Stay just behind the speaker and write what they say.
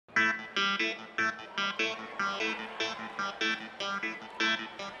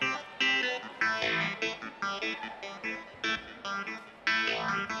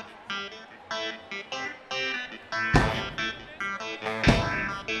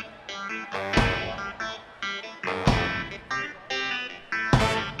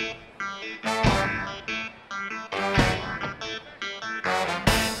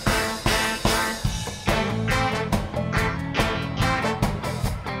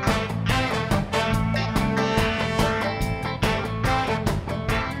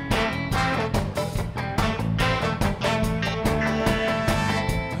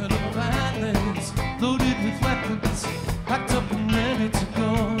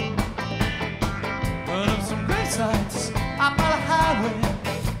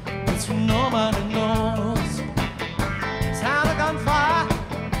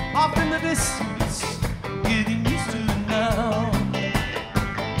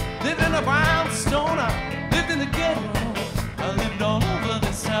and a brown stoner, lived in the ghetto. I lived all over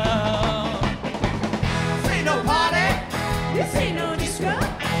this town. This ain't no party, this ain't no disco,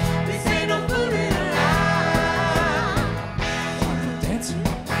 this ain't no fooling around. Dancing,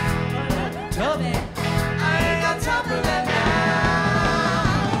 clubbing, I ain't got time for that now.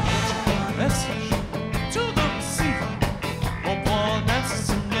 Message to the receiver, one more dances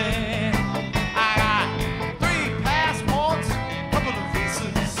to me. I got 3 passports, couple of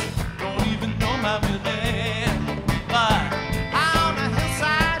visas, don't even know my real name. But out on the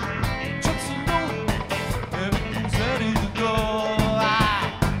hillside, trucks alone, everything's ready to go. I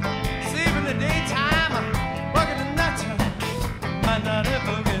sleep in the daytime, work in the nighttime, might not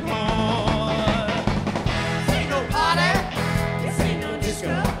ever get home. This ain't no party, this ain't no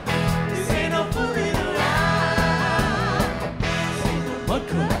disco, this ain't no fooling around. This ain't no mud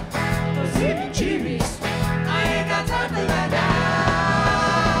club, no CBGBs, I ain't got time for that now.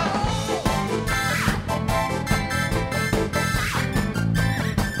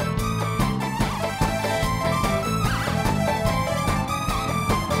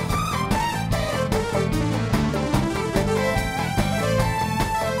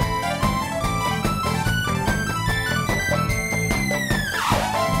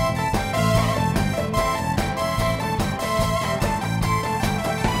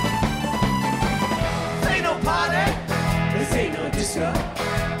 This ain't no party, this ain't no disco,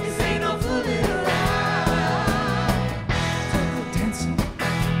 this ain't no fooling around. Don't go dancing,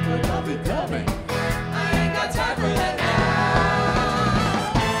 go lovey-dovey, I ain't got time for that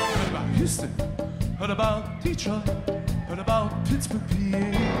now. Heard about Houston, heard about Detroit, heard about Pittsburgh, PA.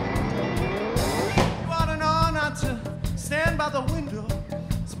 You oughta know not to stand by the window,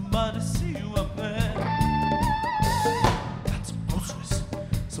 somebody see you up there. Got some groceries,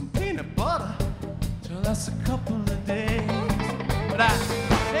 some peanut butter, to last a couple of days. But I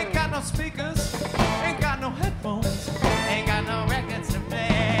ain't got no speakers, ain't got no headphones, ain't got no records to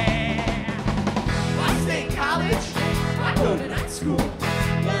play. I stay in college, I go to night school,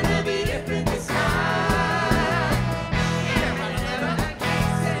 gonna be different this time. Can't write a letter,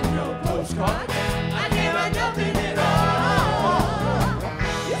 send no postcard, I can't write nothing at all.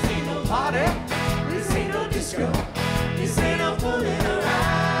 This ain't no party, this ain't no disco, this ain't no fooling around.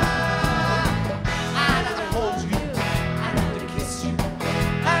 I like to hold you, I like to kiss you,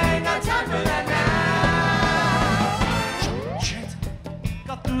 I ain't got time for that now. Shit,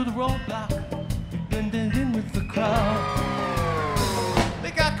 got through the roadblock, blended in with the crowd.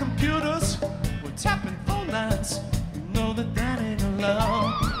 They got computers, we're tapping phone lines, you know that ain't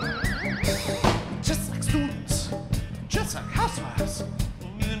allowed. Just like students, just like housewives,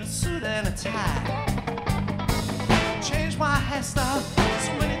 in a suit and a tie. Changed my hairstyle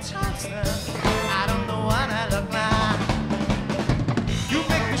so many times now, I don't know what I look like.